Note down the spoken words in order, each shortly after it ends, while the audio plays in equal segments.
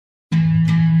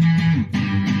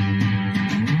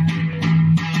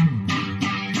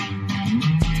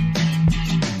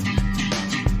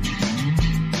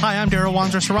I'm Daryl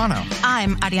Wanzer-Serrano.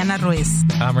 I'm Ariana Ruiz.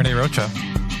 I'm Renee Rocha.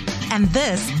 And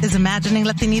this is Imagining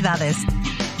Latinidades.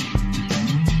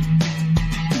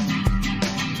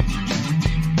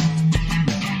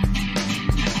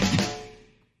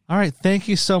 All right, thank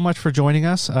you so much for joining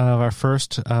us. Our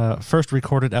first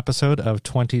recorded episode of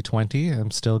 2020.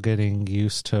 I'm still getting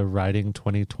used to writing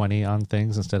 2020 on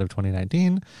things instead of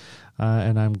 2019.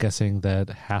 And I'm guessing that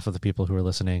half of the people who are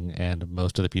listening and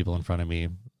most of the people in front of me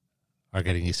are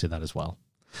getting used to that as well.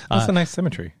 That's a nice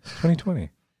symmetry. 2020.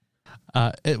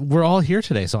 We're all here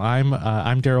today. So I'm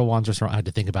Daryl Wanzer-Serrano. I had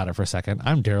to think about it for a second.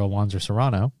 I'm Daryl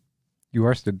Wanzer-Serrano. You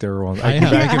are still Daryl Wanzer.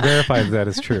 I can verify that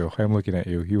is true. I'm looking at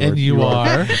you. You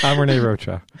are. I'm Renee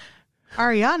Rocha.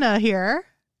 Ariana here.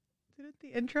 Didn't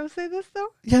the intro say this though?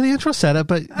 Yeah, the intro said it,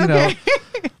 but you know,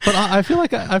 but I feel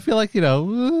like at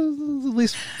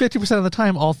least 50% of the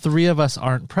time, all three of us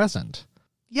aren't present.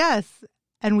 Yes.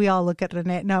 And we all look at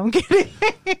Renee. No, I'm kidding.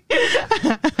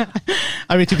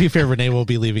 I mean, to be fair, Renee will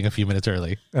be leaving a few minutes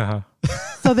early. Uh-huh.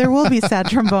 So there will be sad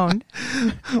trombone.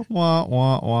 Wah,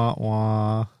 wah, wah,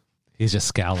 wah. He's just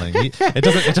scowling. It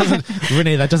doesn't,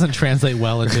 Renee, that doesn't translate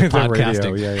well into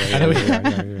podcasting. Yeah.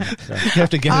 You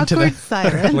have to get Awkward into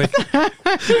silence.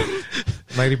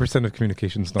 90% of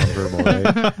communication is nonverbal,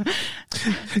 right?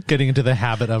 getting into the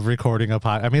habit of recording a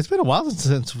pod. I mean, it's been a while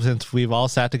since we've all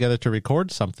sat together to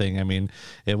record something. I mean,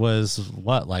 it was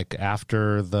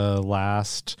after the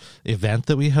last event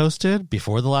that we hosted,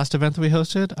 before the last event that we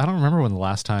hosted. I don't remember when the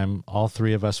last time all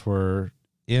three of us were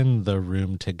in the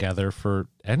room together for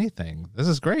anything. This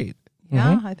is great.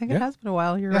 Yeah, I think it has been a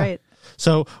while. You're right.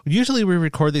 So usually we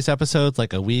record these episodes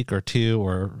like a week or two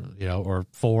or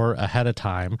 4 ahead of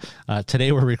time.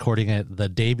 Today we're recording it the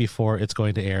day before it's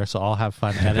going to air, so I'll have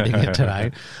fun editing it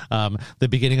tonight. The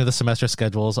beginning of the semester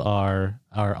schedules are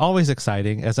always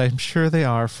exciting, as I'm sure they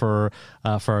are for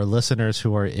our listeners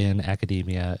who are in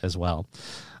academia as well.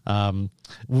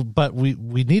 But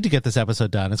we need to get this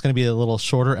episode done. It's going to be a little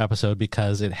shorter episode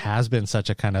because it has been such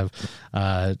a kind of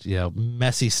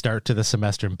messy start to the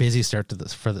semester and busy start to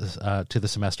the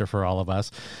semester for all of us.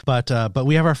 But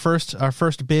we have our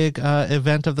first big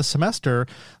event of the semester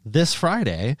this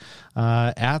Friday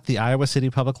at the Iowa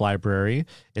City Public Library.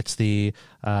 It's the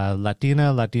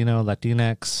Latina, Latino,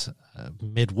 Latinx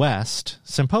Midwest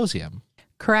Symposium.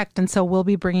 Correct. And so we'll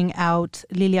be bringing out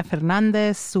Lilia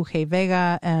Fernandez, Sujei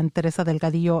Vega, and Teresa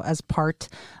Delgadillo as part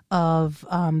of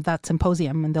that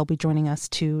symposium. And they'll be joining us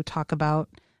to talk about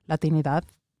Latinidad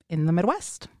in the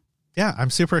Midwest. Yeah, I'm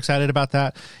super excited about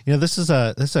that. You know, this is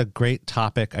a great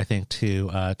topic, I think, to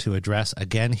address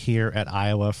again here at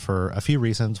Iowa for a few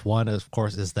reasons. One, of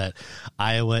course, is that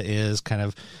Iowa is kind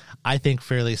of, I think,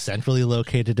 fairly centrally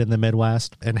located in the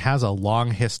Midwest and has a long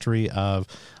history of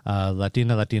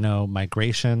Latino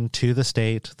migration to the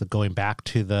state, going back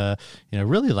to the,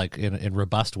 really like in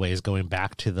robust ways, going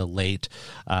back to the late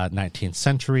 19th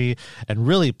century and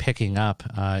really picking up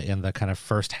in the kind of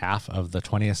first half of the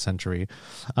 20th century.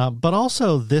 But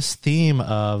also this theme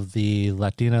of the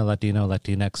Latina, Latino,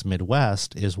 Latinx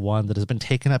Midwest is one that has been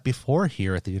taken up before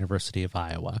here at the University of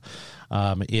Iowa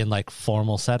in like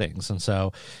formal settings. And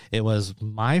so it was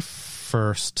my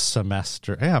first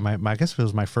semester. Yeah, I guess it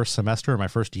was my first semester or my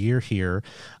first year here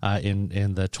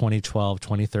in the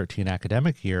 2012-2013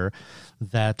 academic year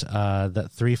that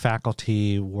 3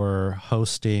 faculty were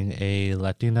hosting a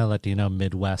Latina, Latino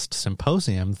Midwest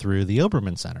Symposium through the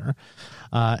Obermann Center.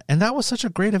 And that was such a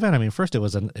great event. I mean, first it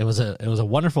was a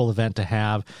wonderful event to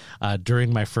have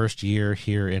during my first year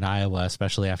here in Iowa,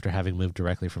 especially after having moved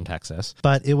directly from Texas.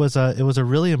 But it was a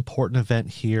really important event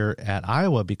here at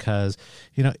Iowa because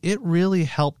it really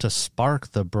helped to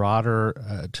spark the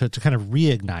broader to kind of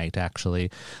reignite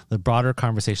actually the broader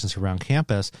conversations around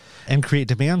campus and create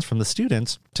demands from the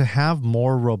students to have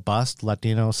more robust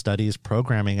Latino studies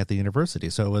programming at the university.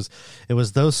 So it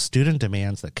was those student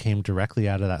demands that came directly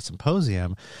out of that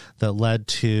symposium that led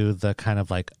to the kind of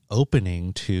like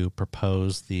opening to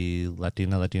propose the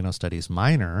Latino Studies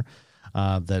minor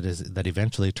that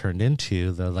eventually turned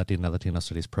into the Latino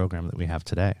Studies program that we have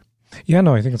today. Yeah,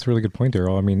 no, I think it's a really good point,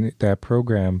 Daryl. I mean, that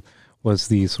program was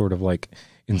the sort of like,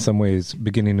 in some ways,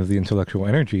 beginning of the intellectual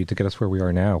energy to get us where we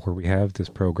are now, where we have this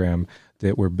program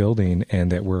that we're building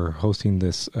and that we're hosting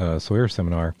this Sawyer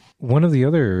seminar. One of the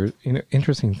other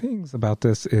interesting things about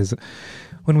this is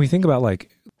when we think about like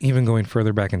even going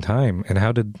further back in time and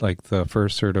how did like the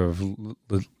first sort of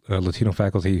Latino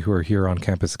faculty who are here on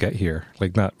campus get here,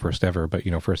 like not first ever, but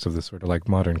first of this sort of like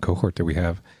modern cohort that we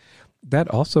have. That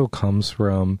also comes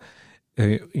from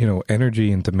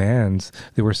energy and demands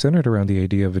that were centered around the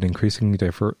idea of an increasingly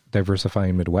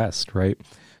diversifying Midwest, right?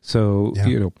 So,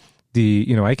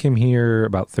 I came here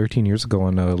about 13 years ago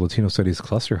on a Latino Studies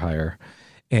cluster hire,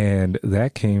 and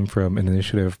that came from an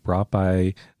initiative brought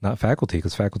by not faculty,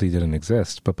 because faculty didn't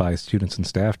exist, but by students and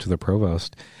staff to the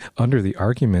provost, under the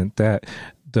argument that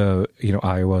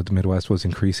Iowa, the Midwest, was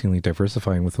increasingly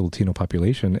diversifying with the Latino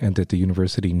population, and that the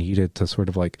university needed to sort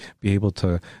of like be able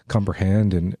to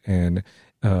comprehend and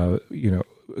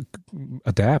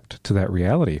adapt to that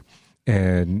reality.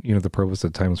 And, the provost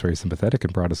at the time was very sympathetic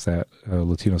and brought us that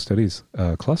Latino Studies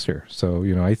cluster. So,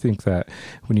 I think that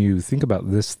when you think about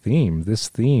this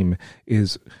theme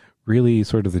is really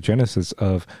sort of the genesis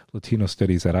of Latino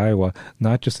Studies at Iowa,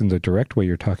 not just in the direct way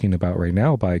you're talking about right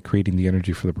now by creating the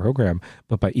energy for the program,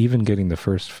 but by even getting the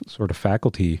first sort of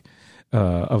faculty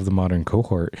of the modern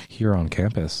cohort here on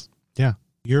campus. Yeah.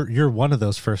 You're one of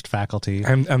those first faculty.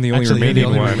 I'm the only remaining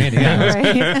one. Yeah, I was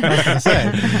going to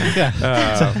say.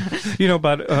 Yeah.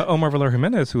 But Omar Valero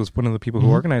Jimenez, who was one of the people who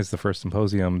organized the first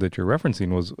symposium that you're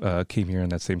referencing, came here in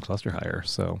that same cluster hire.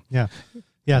 So yeah.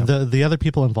 The other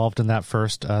people involved in that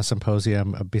first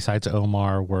symposium, besides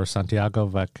Omar, were Santiago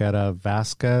Vaquera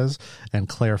Vasquez and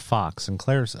Claire Fox. And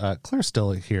Claire's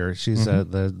still here. She's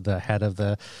the head of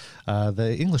the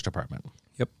English department.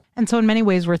 And so in many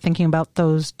ways, we're thinking about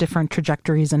those different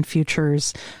trajectories and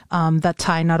futures that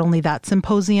tie not only that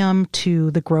symposium to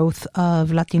the growth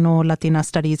of Latina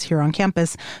studies here on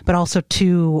campus, but also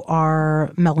to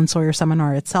our Mellon Sawyer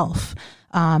seminar itself.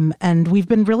 And we've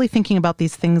been really thinking about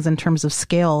these things in terms of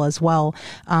scale as well.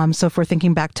 So if we're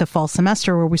thinking back to fall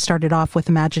semester, where we started off with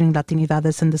imagining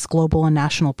Latinidades in this global and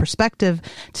national perspective,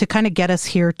 to kind of get us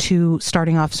here to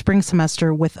starting off spring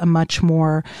semester with a much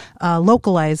more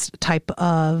localized type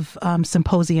of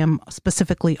symposium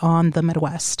specifically on the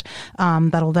Midwest,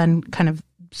 that'll then kind of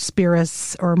steer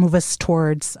us or move us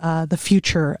towards the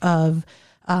future of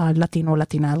Latino,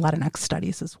 Latina, Latinx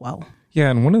studies as well. Yeah,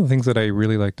 and one of the things that I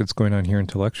really like that's going on here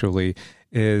intellectually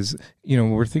is,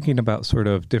 we're thinking about sort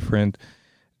of different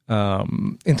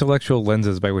intellectual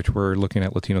lenses by which we're looking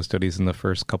at Latino studies in the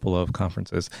first couple of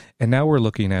conferences. And now we're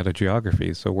looking at a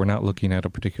geography. So we're not looking at a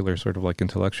particular sort of like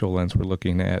intellectual lens. We're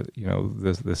looking at,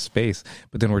 this space.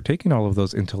 But then we're taking all of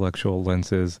those intellectual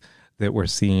lenses that we're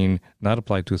seeing not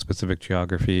applied to a specific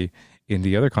geography in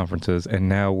the other conferences, and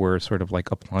now we're sort of like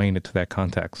applying it to that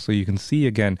context. So you can see,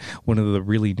 again, one of the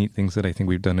really neat things that I think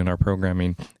we've done in our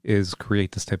programming is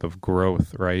create this type of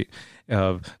growth, right,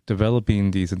 of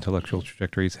developing these intellectual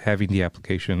trajectories, having the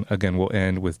application. Again, we'll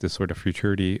end with this sort of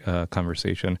futurity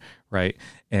conversation, right?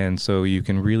 And so you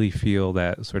can really feel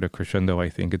that sort of crescendo, I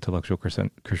think, intellectual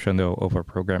crescendo of our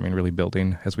programming really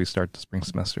building as we start the spring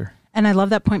semester. And I love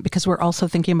that point because we're also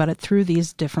thinking about it through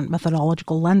these different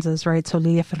methodological lenses, right? So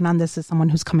Lilia Fernandez is someone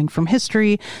who's coming from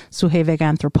history, Sujei Vega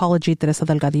anthropology, Teresa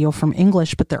Delgadillo from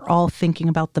English, but they're all thinking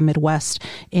about the Midwest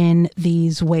in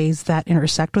these ways that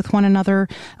intersect with one another,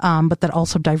 but that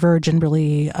also diverge in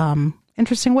really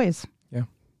interesting ways.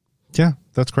 Yeah,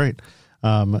 that's great.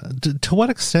 To what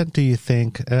extent do you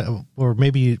think, or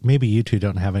maybe you two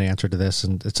don't have an answer to this,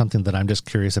 and it's something that I'm just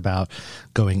curious about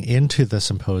going into the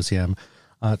symposium,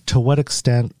 to what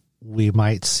extent we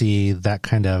might see that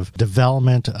kind of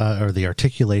development or the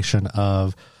articulation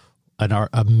of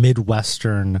a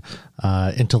Midwestern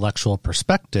intellectual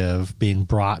perspective being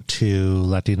brought to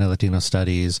Latino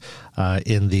studies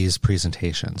in these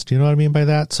presentations. Do you know what I mean by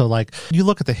that? So like you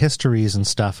look at the histories and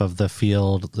stuff of the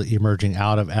field emerging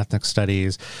out of ethnic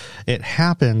studies, it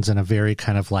happens in a very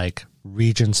kind of like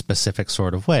region-specific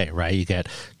sort of way, right? You get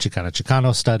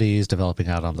Chicano studies developing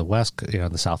out on the west,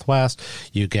 in the Southwest.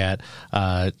 You get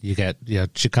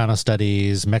Chicano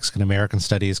studies, Mexican American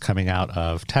studies coming out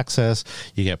of Texas.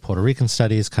 You get Puerto Rican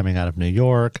studies coming out of New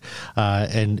York,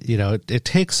 and it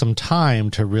takes some time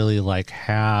to really like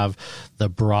have the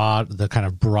kind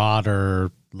of broader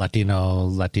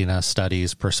Latina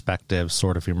studies perspective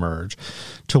sort of emerge.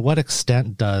 To what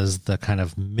extent does the kind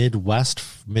of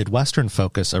Midwestern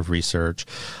focus of research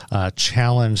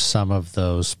challenge some of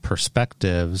those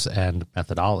perspectives and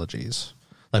methodologies?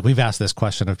 Like we've asked this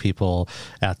question of people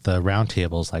at the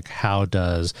roundtables, like how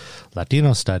does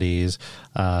Latino studies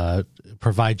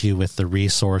provide you with the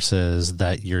resources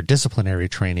that your disciplinary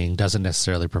training doesn't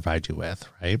necessarily provide you with,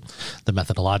 right? The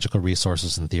methodological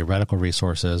resources and theoretical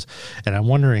resources. And I'm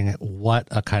wondering what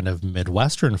a kind of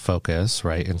Midwestern focus,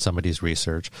 right, in somebody's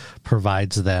research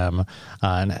provides them,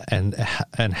 and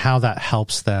how that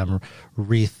helps them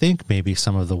rethink maybe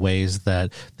some of the ways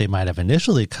that they might have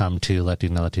initially come to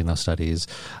Latino studies,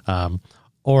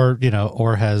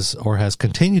 or has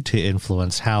continued to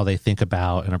influence how they think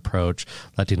about and approach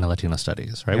Latino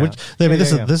studies, right? Yeah. Which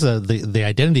this is the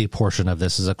identity portion of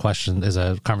this is a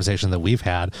conversation that we've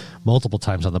had multiple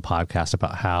times on the podcast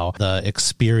about how the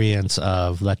experience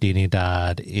of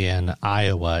Latinidad in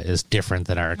Iowa is different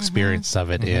than our experience of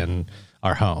it in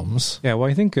our homes. Yeah, well,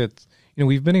 I think it's,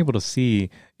 we've been able to see,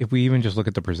 if we even just look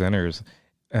at the presenters,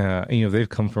 they've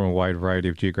come from a wide variety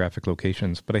of geographic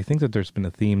locations, but I think that there's been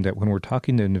a theme that when we're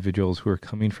talking to individuals who are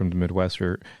coming from the Midwest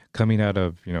or coming out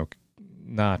of,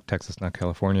 not Texas, not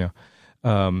California,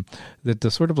 that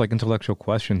the sort of like intellectual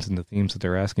questions and the themes that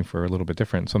they're asking for are a little bit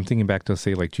different. So I'm thinking back to,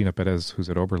 say, like Gina Perez, who's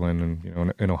at Oberlin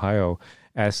and, in Ohio,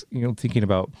 thinking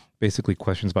about basically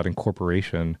questions about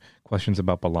incorporation, questions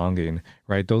about belonging,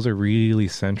 right? Those are really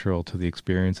central to the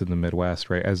experience in the Midwest,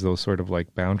 right? As those sort of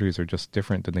like boundaries are just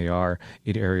different than they are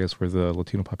in areas where the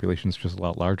Latino population is just a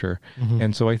lot larger.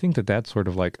 And so I think that that's sort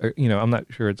of like, I'm not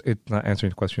sure it's not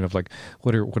answering the question of like,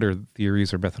 what are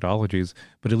theories or methodologies,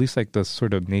 but at least like the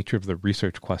sort of nature of the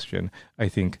research question, I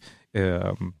think,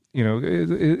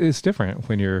 it's different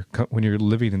when you're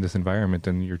living in this environment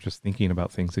and you're just thinking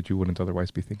about things that you wouldn't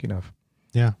otherwise be thinking of.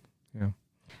 Yeah. Yeah.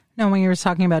 No, when you were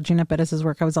talking about Gina Perez's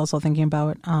work, I was also thinking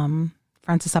about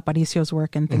Francis Aparicio's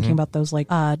work and thinking about those like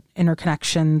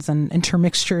interconnections and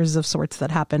intermixtures of sorts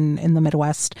that happen in the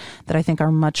Midwest that I think are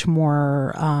much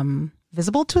more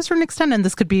visible to a certain extent. And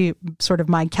this could be sort of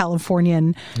my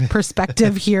Californian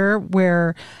perspective here,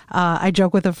 where I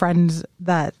joke with a friend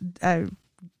that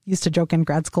used to joke in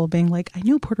grad school being like, I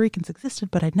knew Puerto Ricans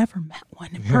existed, but I'd never met one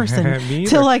in person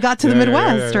till I got to the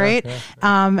Midwest, right?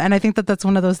 And I think that that's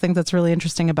one of those things that's really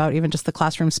interesting about even just the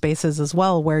classroom spaces as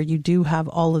well, where you do have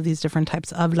all of these different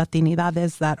types of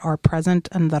Latinidades that are present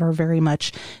and that are very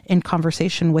much in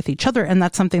conversation with each other. And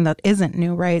that's something that isn't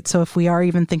new, right? So if we are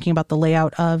even thinking about the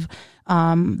layout of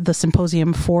the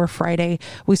symposium for Friday,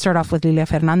 we start off with Lilia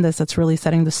Fernandez. That's really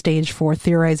setting the stage for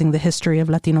theorizing the history of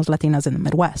Latinos, Latinas in the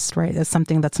Midwest, right? It's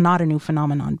something that's not a new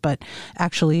phenomenon, but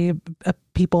actually a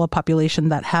population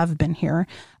that have been here,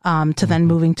 to then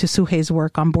moving to Suhei's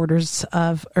work on borders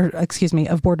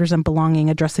and belonging,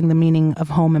 addressing the meaning of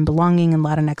home and belonging in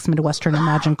Latinx, Midwestern,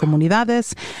 imagined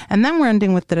comunidades. And then we're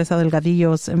ending with Teresa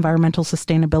Delgadillo's environmental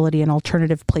sustainability and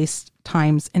alternative place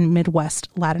times in Midwest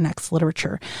Latinx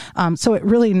literature. So it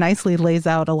really nicely lays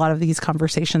out a lot of these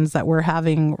conversations that we're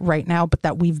having right now, but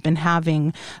that we've been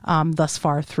having thus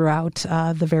far throughout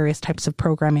the various types of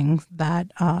programming that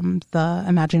the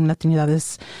Imagining Latinidades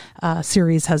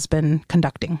series has been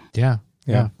conducting. Yeah.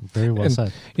 Very well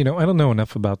said. I don't know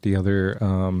enough about the other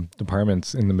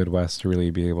departments in the Midwest to really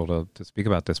be able to speak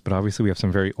about this, but obviously we have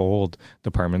some very old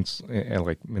departments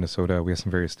like Minnesota. We have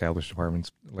some very established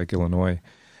departments like Illinois.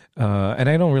 And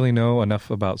I don't really know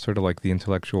enough about sort of like the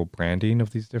intellectual branding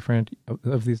of these different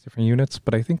units,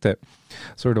 but I think that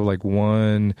sort of like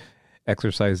one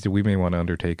exercise that we may want to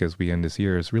undertake as we end this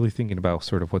year is really thinking about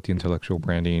sort of what the intellectual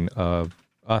branding of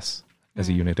us as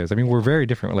a unit is. I mean, we're very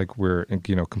different, like we're,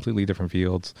 completely different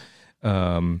fields.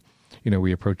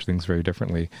 We approach things very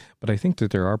differently, but I think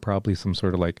that there are probably some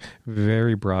sort of like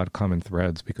very broad common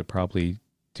threads we could probably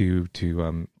do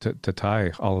to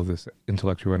tie all of this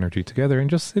intellectual energy together, and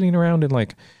just sitting around and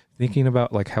like thinking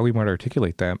about like how we might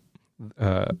articulate that,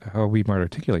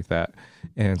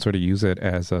 and sort of use it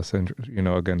as a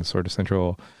again, sort of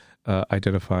central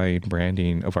identifying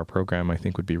branding of our program, I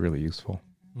think would be really useful.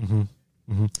 Mm-hmm.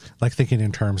 Mm-hmm. Like thinking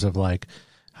in terms of like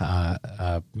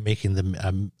making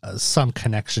the some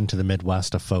connection to the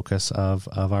Midwest a focus of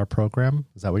our program.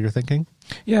 Is that what you're thinking?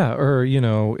 Yeah, or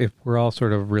if we're all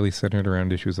sort of really centered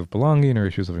around issues of belonging or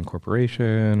issues of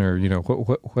incorporation, or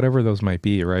whatever those might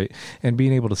be, right? And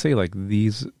being able to say like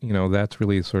these, that's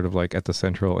really sort of like at the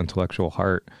central intellectual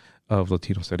heart of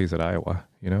Latino studies at Iowa.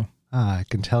 I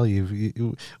can tell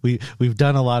we've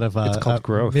done a lot of it's called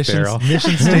growth, mission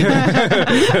statement.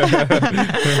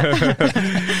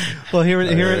 Well, here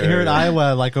at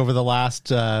Iowa, like over the last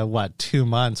 2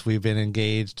 months, we've been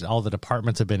engaged. All the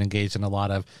departments have been engaged in a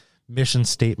lot of mission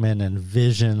statement and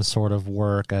vision sort of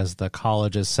work as the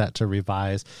college is set to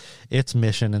revise its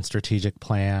mission and strategic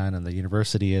plan, and the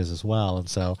university is as well. And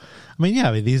so,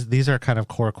 these are kind of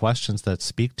core questions that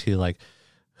speak to like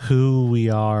who we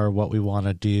are, what we want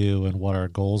to do, and what our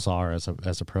goals are as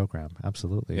a program.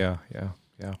 Absolutely. Yeah.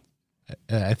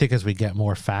 I think as we get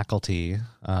more faculty,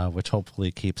 which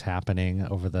hopefully keeps happening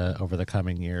over the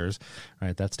coming years,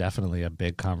 right? That's definitely a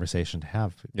big conversation to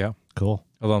have. Yeah. Cool.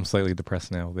 Although I'm slightly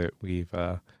depressed now that we've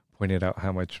pointed out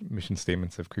how much mission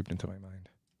statements have creeped into my mind.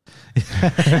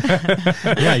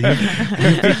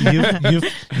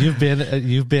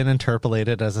 you've been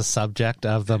interpolated as a subject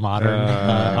of the modern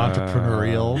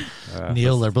entrepreneurial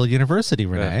neoliberal university,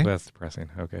 Renee. That's depressing.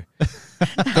 Okay,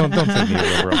 don't say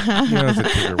neoliberal. You know, that's a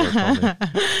Peter word called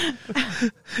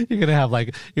it. You're gonna have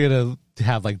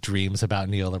like dreams about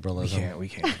neoliberalism. We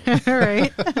can't.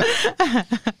 Right.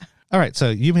 All right, so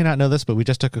you may not know this, but we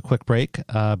just took a quick break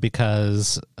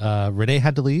because Renee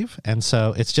had to leave, and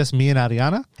so it's just me and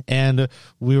Ariana, and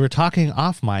we were talking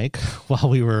off mic while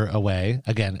we were away.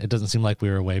 Again, it doesn't seem like we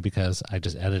were away because I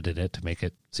just edited it to make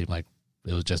it seem like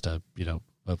it was just a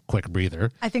quick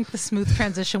breather. I think the smooth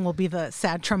transition will be the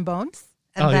sad trombones,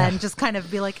 and then just kind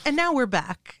of be like, and now we're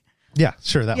back. Yeah,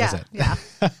 sure, that was it. Yeah.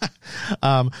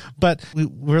 But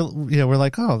we're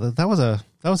like, oh, that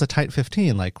was a tight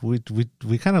 15. Like we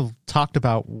kind of talked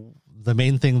about the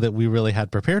main thing that we really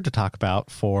had prepared to talk about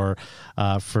for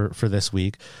this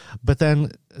week, but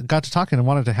then got to talking and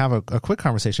wanted to have a quick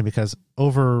conversation because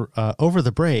over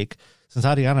the break, since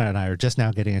Ariana and I are just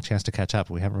now getting a chance to catch up,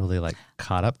 we haven't really like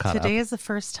caught up. Today is the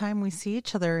first time we see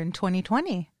each other in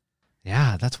 2020.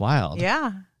 Yeah, that's wild.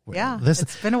 Yeah.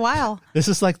 It's been a while. This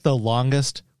is like the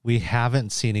longest we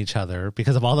haven't seen each other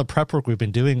because of all the prep work we've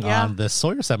been doing on this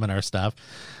Sawyer seminar stuff.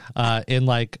 I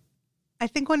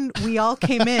think when we all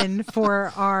came in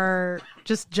for our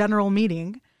just general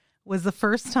meeting was the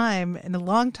first time in a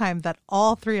long time that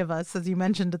all three of us, as you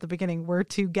mentioned at the beginning, were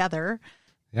together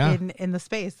in the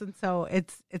space. And so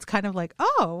it's kind of like,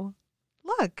 oh,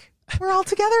 look. We're all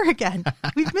together again.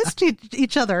 We've missed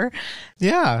each other.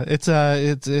 Yeah, it's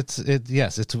the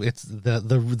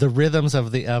rhythms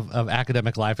of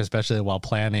academic life, especially while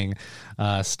planning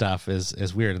stuff,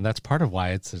 is weird, and that's part of why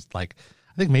it's like.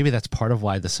 I think maybe that's part of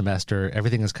why the semester,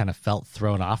 everything has kind of felt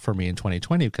thrown off for me in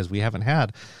 2020 because we haven't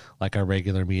had like our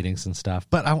regular meetings and stuff.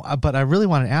 But I really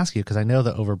want to ask you because I know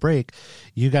that over break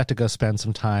you got to go spend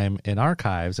some time in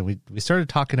archives, and we started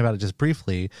talking about it just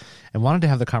briefly and wanted to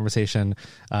have the conversation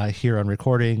here on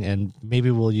recording, and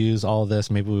maybe we'll use all of this,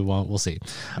 maybe we won't, we'll see.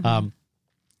 Mm-hmm.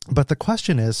 But the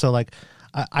question is, so like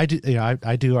I do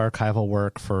archival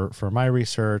work for my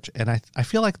research, and I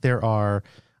feel like there are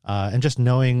and just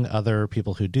knowing other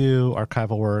people who do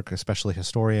archival work, especially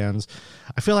historians,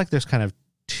 I feel like there's kind of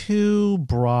two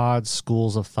broad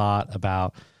schools of thought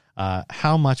about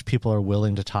how much people are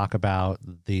willing to talk about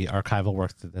the archival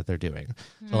work that they're doing.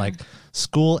 So like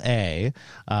school A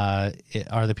are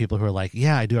the people who are like,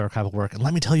 yeah, I do archival work and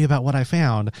let me tell you about what I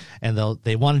found. And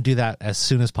they want to do that as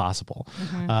soon as possible.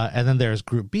 Mm-hmm. And then there's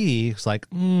group B who's like,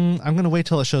 I'm going to wait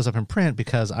till it shows up in print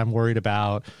because I'm worried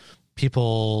about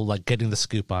people like getting the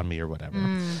scoop on me or whatever.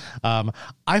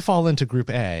 I fall into group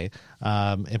A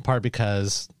in part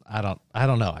because I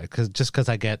don't know, because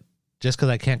I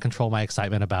can't control my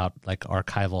excitement about like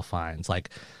archival finds, like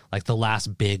the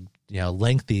last big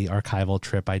lengthy archival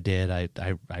trip I did.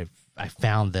 I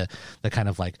found the kind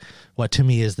of like what to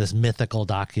me is this mythical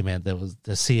document that was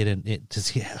to see it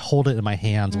hold it in my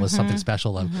hands was something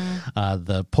special. Of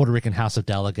the Puerto Rican House of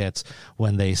Delegates,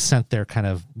 when they sent their kind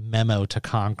of memo to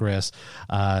Congress,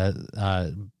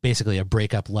 basically a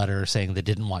breakup letter saying they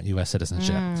didn't want U.S.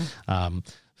 citizenship.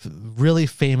 Really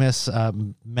famous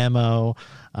memo,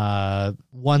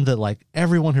 one that like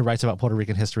everyone who writes about Puerto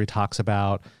Rican history talks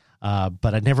about.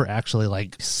 But I'd never actually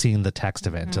like seen the text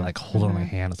of it to like hold it in my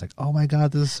hand. It's like, oh my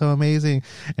God, this is so amazing.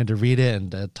 And to read it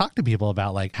and talk to people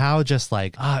about like how just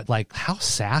like how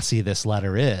sassy this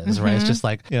letter is, right? It's just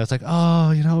like, it's like,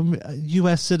 oh,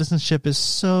 U.S. citizenship is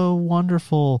so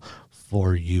wonderful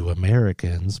for you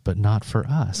Americans, but not for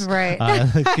us. Right.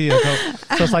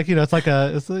 So it's like,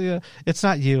 it's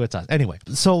not you, it's us. Anyway,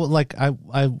 so like I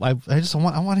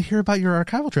want to hear about your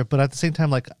archival trip, but at the same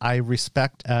time, like I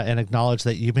respect and acknowledge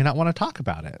that you may not want to talk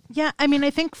about it. Yeah. I mean, I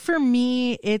think for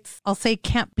me, I'll say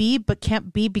can't be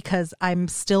because I'm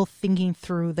still thinking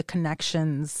through the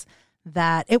connections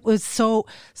that it was so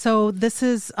this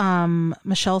is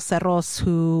Michelle Cerros,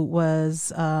 who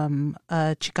was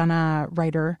a Chicana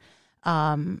writer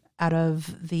out of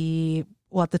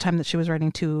at the time that she was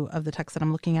writing two of the texts that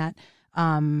I'm looking at,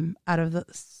 out of the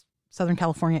Southern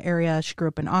California area. She grew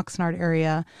up in Oxnard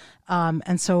area.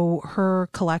 And so her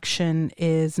collection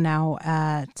is now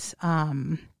at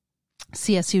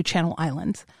CSU Channel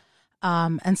Islands.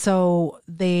 And so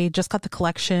they just got the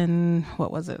collection,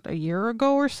 what was it, a year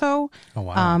ago or so? Oh,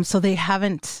 wow. So they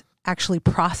haven't actually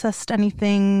processed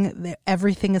anything.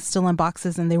 Everything is still in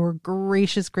boxes, and they were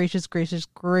gracious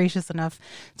enough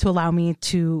to allow me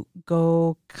to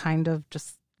go kind of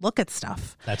just look at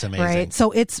stuff. That's amazing. Right.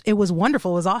 So it was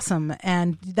wonderful. It was awesome.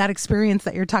 And that experience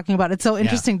that you're talking about, it's so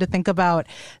interesting to think about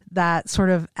that sort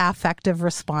of affective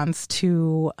response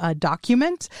to a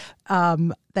document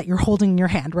that you're holding in your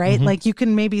hand, right? Mm-hmm. Like you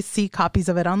can maybe see copies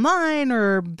of it online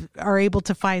or are able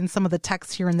to find some of the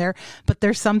text here and there, but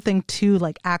there's something to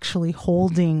like actually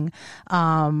holding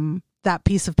that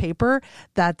piece of paper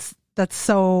that's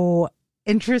so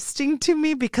interesting to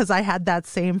me, because I had that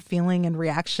same feeling and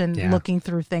reaction looking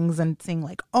through things and seeing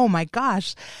like, oh my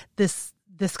gosh, this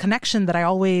connection that I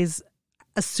always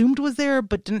assumed was there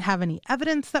but didn't have any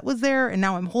evidence that was there, and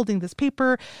now I'm holding this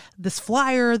paper, this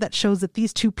flyer that shows that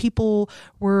these two people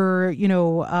were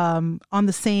on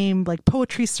the same like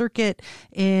poetry circuit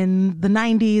in the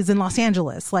 90s in Los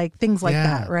Angeles, like things like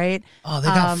that, right? Oh, they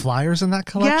got flyers in that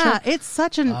collection? Yeah, it's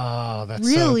such an that's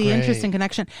really so interesting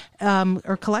connection,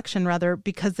 or collection rather,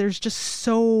 because there's just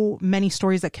so many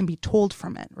stories that can be told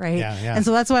from it, right? Yeah. And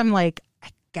so that's why I'm like, I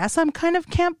guess I'm kind of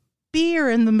Camp B or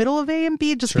in the middle of A and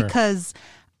B, just because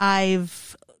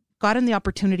I've gotten the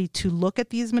opportunity to look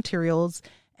at these materials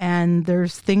and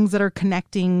there's things that are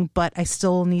connecting, but I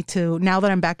still need to, now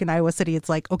that I'm back in Iowa City, it's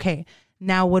like, okay,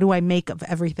 now what do I make of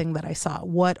everything that I saw?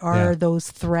 What are those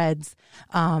threads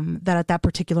that at that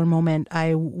particular moment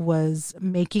I was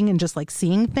making and just like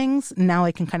seeing things? Now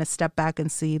I can kind of step back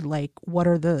and see like, what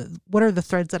are the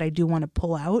threads that I do want to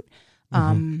pull out?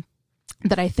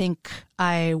 That I think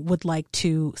I would like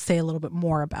to say a little bit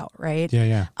more about, right?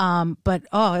 Yeah. But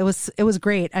it was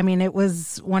great. I mean, it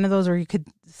was one of those where you could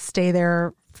stay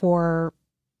there for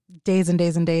days and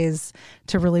days and days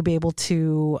to really be able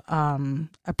to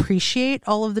appreciate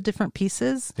all of the different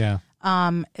pieces. Yeah.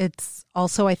 It's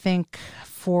also, I think,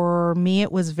 for me,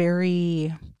 it was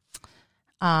very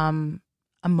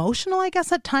emotional, I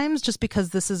guess, at times, just because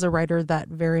this is a writer that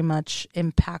very much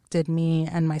impacted me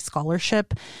and my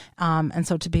scholarship. And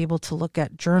so to be able to look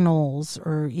at journals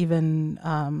or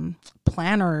even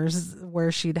planners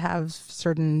where she'd have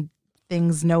certain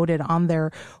things noted on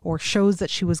there, or shows that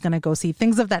she was going to go see,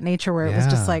 things of that nature, where it was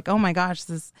just like, oh my gosh,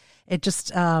 it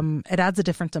adds a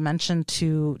different dimension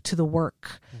to the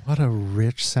work. What a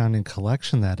rich sounding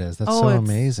collection that is. That's so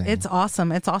amazing. It's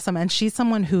awesome. It's awesome. And she's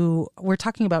someone who, we're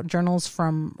talking about journals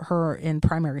from her in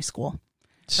primary school.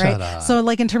 Shut up. So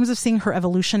like in terms of seeing her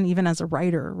evolution, even as a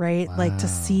writer, right? Wow. Like to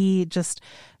see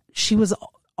she was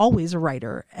always a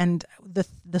writer, and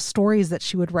the stories that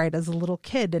she would write as a little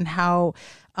kid, and how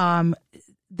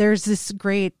there's this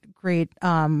great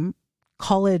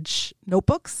college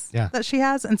notebooks that she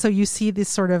has. And so you see this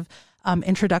sort of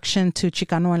introduction to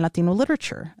Chicano and Latino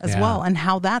literature as well, and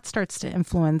how that starts to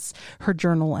influence her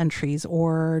journal entries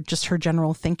or just her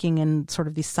general thinking and sort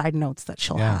of these side notes that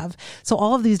she'll have. So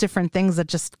all of these different things that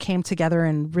just came together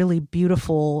in really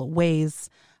beautiful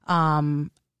ways,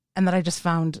 and that I just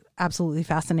found absolutely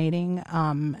fascinating.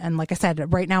 And like I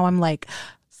said, right now I'm like,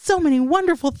 so many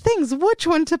wonderful things, which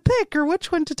one to pick or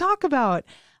which one to talk about.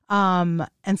 And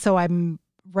so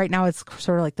right now it's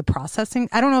sort of like the processing.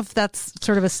 I don't know if that's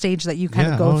sort of a stage that you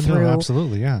kind of go through. No,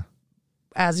 absolutely. Yeah.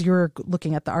 As you're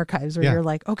looking at the archives, where you're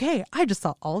like, okay, I just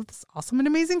saw all of this awesome and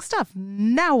amazing stuff.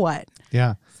 Now what?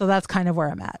 Yeah. So that's kind of where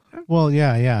I'm at. Well,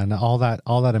 yeah. And all that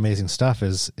amazing stuff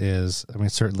is, I mean,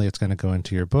 certainly it's going to go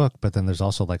into your book, but then there's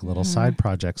also like little side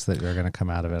projects that are going to come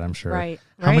out of it, I'm sure. Right.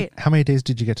 How many days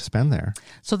did you get to spend there?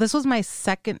 So this was my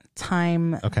second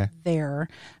time there.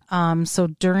 So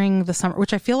during the summer,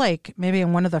 which I feel like maybe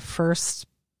in one of the first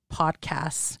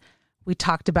podcasts, we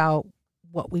talked about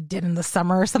what we did in the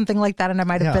summer or something like that. And I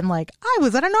might have been like, I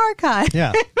was at an archive.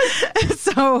 Yeah.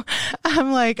 So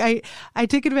I'm like, I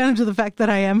take advantage of the fact that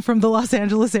I am from the Los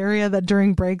Angeles area, that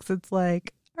during breaks, it's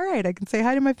like, all right, I can say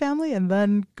hi to my family and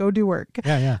then go do work.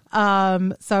 Yeah.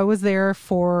 So I was there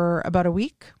for about a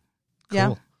week.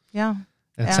 Cool. Yeah.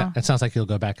 It sounds like you'll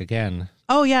go back again.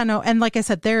 Oh yeah, no. And like I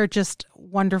said, they're just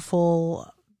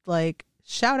wonderful. Like,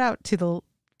 shout out to the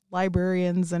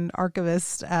librarians and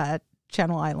archivists at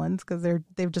Channel Islands, because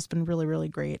they've just been really, really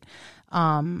great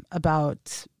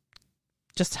about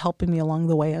just helping me along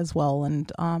the way as well,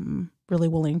 and really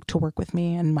willing to work with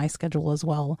me and my schedule as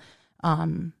well,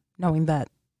 knowing that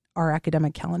our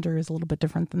academic calendar is a little bit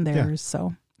different than theirs.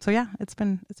 So yeah, it's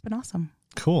been awesome.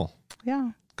 Cool.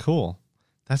 Yeah. Cool.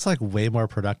 That's like way more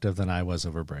productive than I was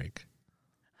over break.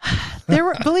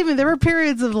 Believe me, there were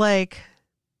periods of like,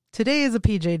 today is a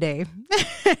PJ day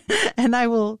and I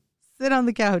will sit on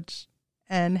the couch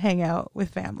and hang out with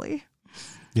family.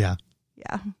 Yeah.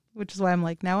 Yeah. Which is why I'm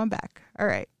like, now I'm back. All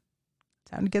right.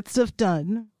 Time to get stuff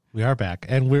done. We are back.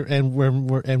 And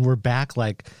we're back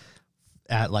like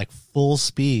at like full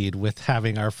speed with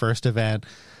having our first event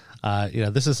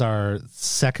This is our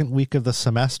second week of the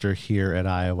semester here at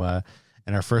Iowa,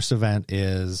 and our first event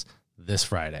is this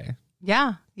Friday.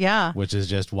 Yeah. Which is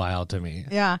just wild to me.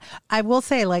 Yeah. I will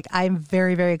say, I'm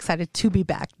very, very excited to be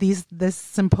back. This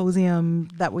symposium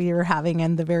that we are having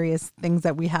and the various things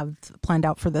that we have planned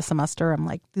out for this semester, I'm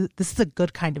like, this is a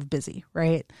good kind of busy,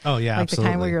 right? Oh, yeah, absolutely. The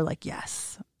kind where you're like,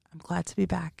 yes, I'm glad to be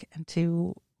back and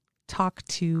to talk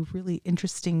to really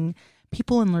interesting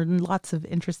people and learn lots of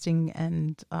interesting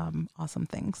and awesome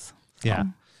things. So.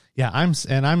 Yeah,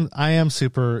 I am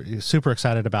super, super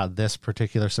excited about this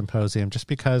particular symposium just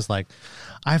because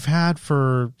I've had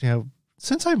for,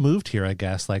 since I moved here, I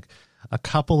guess, a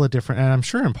couple of different, and I'm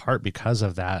sure in part because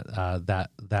of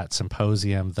that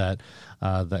symposium that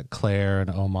Claire and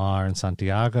Omar and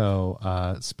Santiago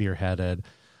spearheaded.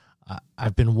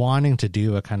 I've been wanting to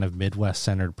do a kind of Midwest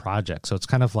centered project. So it's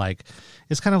kind of like,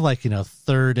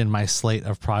 third in my slate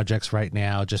of projects right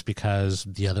now, just because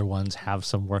the other ones have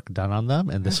some work done on them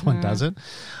and this one doesn't.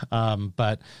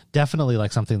 But definitely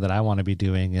something that I want to be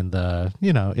doing in the,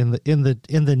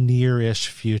 in the near-ish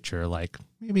future,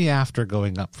 maybe after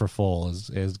going up for full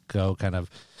is go kind of,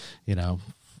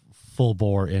 full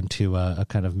bore into a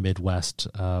kind of Midwest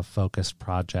focused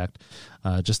project.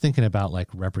 Just thinking about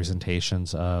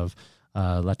representations of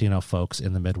Latino folks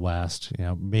in the Midwest,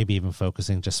 maybe even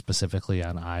focusing just specifically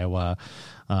on Iowa.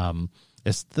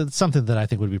 It's something that I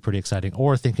think would be pretty exciting.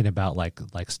 Or thinking about like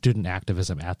student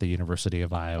activism at the University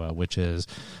of Iowa, which is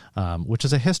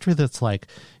a history that's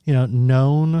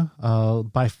known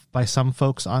by some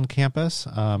folks on campus,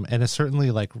 and is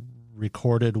certainly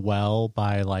recorded well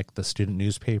by the student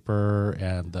newspaper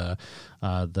and the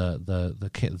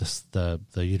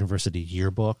university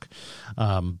yearbook,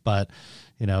 but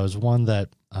is one that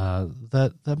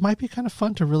might be kind of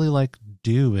fun to really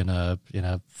do in a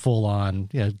full on,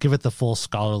 give it the full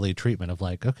scholarly treatment of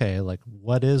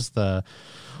what is the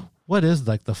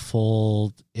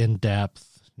full in-depth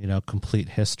complete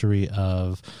history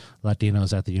of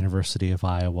Latinos at the University of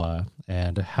Iowa,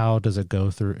 and how does it go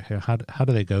through? How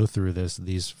do they go through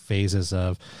these phases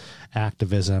of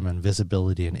activism and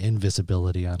visibility and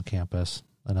invisibility on campus?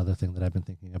 Another thing that I've been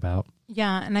thinking about.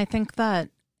 Yeah, and I think that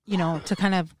to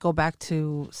kind of go back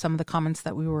to some of the comments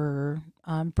that we were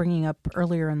bringing up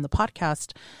earlier in the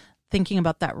podcast, thinking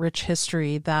about that rich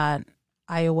history that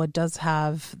Iowa does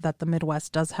have, that the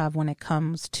Midwest does have when it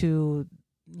comes to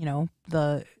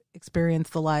the experience,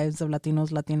 the lives of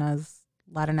Latinos, Latinas,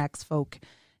 Latinx folk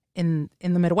in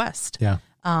the Midwest. Yeah.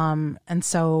 And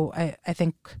so I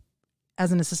think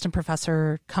as an assistant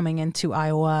professor coming into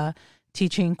Iowa,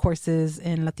 teaching courses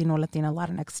in Latino, Latina,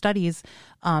 Latinx studies,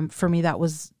 for me, that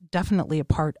was definitely a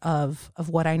part of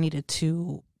what I needed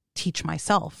to teach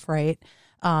myself, right?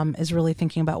 Is really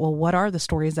thinking about, well, what are the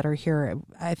stories that are here?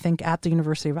 I think at the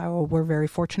University of Iowa, we're very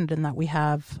fortunate in that we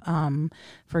have,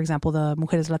 for example, the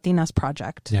Mujeres Latinas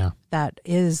project that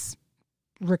is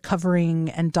recovering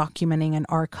and documenting and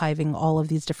archiving all of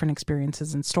these different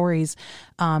experiences and stories,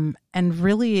 and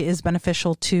really is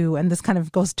beneficial to, and this kind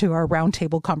of goes to our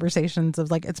roundtable conversations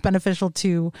of it's beneficial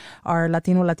to our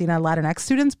Latino, Latina, Latinx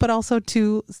students, but also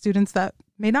to students that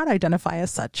may not identify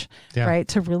as such, right?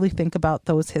 To really think about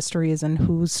those histories and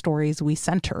whose stories we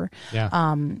center. Yeah.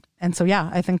 And so,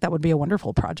 I think that would be a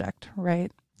wonderful project,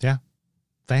 right? Yeah.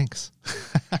 Thanks.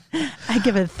 I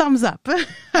give it a thumbs up.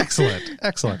 Excellent.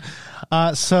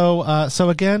 So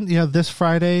again, this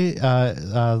Friday,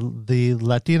 the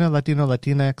Latino,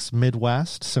 Latinx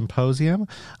Midwest Symposium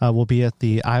will be at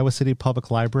the Iowa City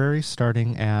Public Library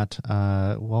starting at,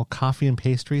 coffee and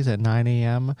pastries at 9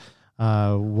 a.m.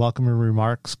 Welcoming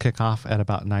remarks kick off at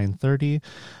about 9:30.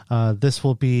 This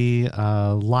will be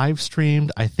live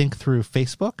streamed, I think, through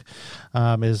Facebook,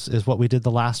 is what we did the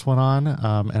last one on.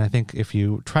 And I think if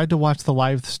you tried to watch the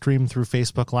live stream through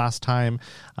Facebook last time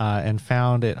and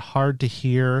found it hard to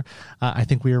hear, I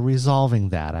think we are resolving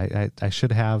that. I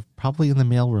should have probably in the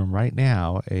mailroom right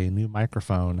now a new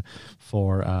microphone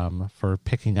for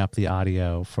picking up the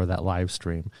audio for that live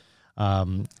stream.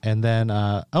 And then,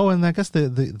 and I guess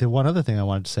the one other thing I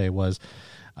wanted to say was,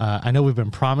 I know we've been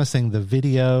promising the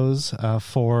videos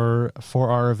for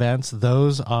our events.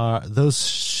 Those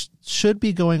should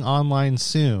be going online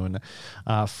soon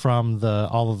from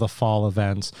all of the fall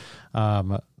events.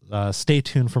 Stay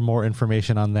tuned for more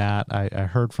information on that. I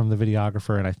heard from the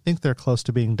videographer, and I think they're close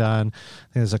to being done. I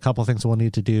think there's a couple of things we'll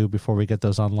need to do before we get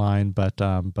those online, but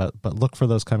look for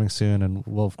those coming soon, and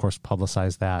we'll of course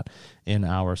publicize that in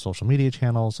our social media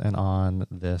channels and on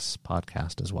this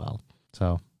podcast as well.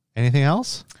 So, anything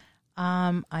else?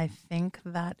 I think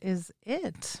that is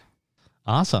it.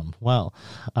 Awesome. Well,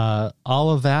 all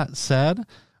of that said,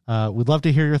 We'd love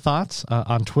to hear your thoughts.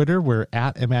 On Twitter, we're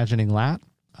at ImaginingLat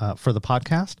for the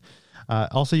podcast.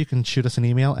 Also, you can shoot us an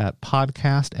email at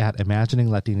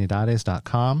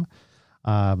podcast@imagininglatinidades.com.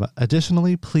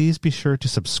 Additionally, please be sure to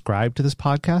subscribe to this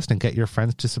podcast and get your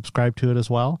friends to subscribe to it as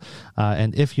well.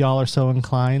 And if y'all are so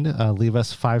inclined, leave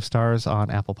us 5 stars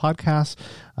on Apple Podcasts,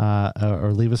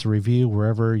 or leave us a review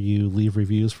wherever you leave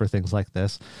reviews for things like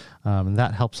this.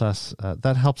 That helps us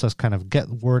kind of get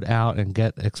word out and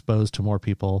get exposed to more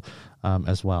people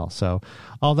as well. So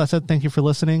all that said, thank you for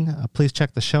listening. Please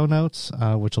check the show notes,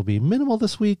 which will be minimal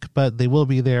this week, but they will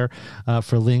be there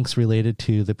for links related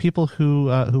to the people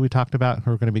who we talked about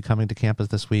who are going to be coming to campus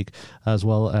this week, as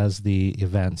well as the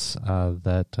events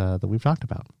that we've talked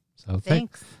about. So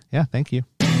Thanks. Thank you.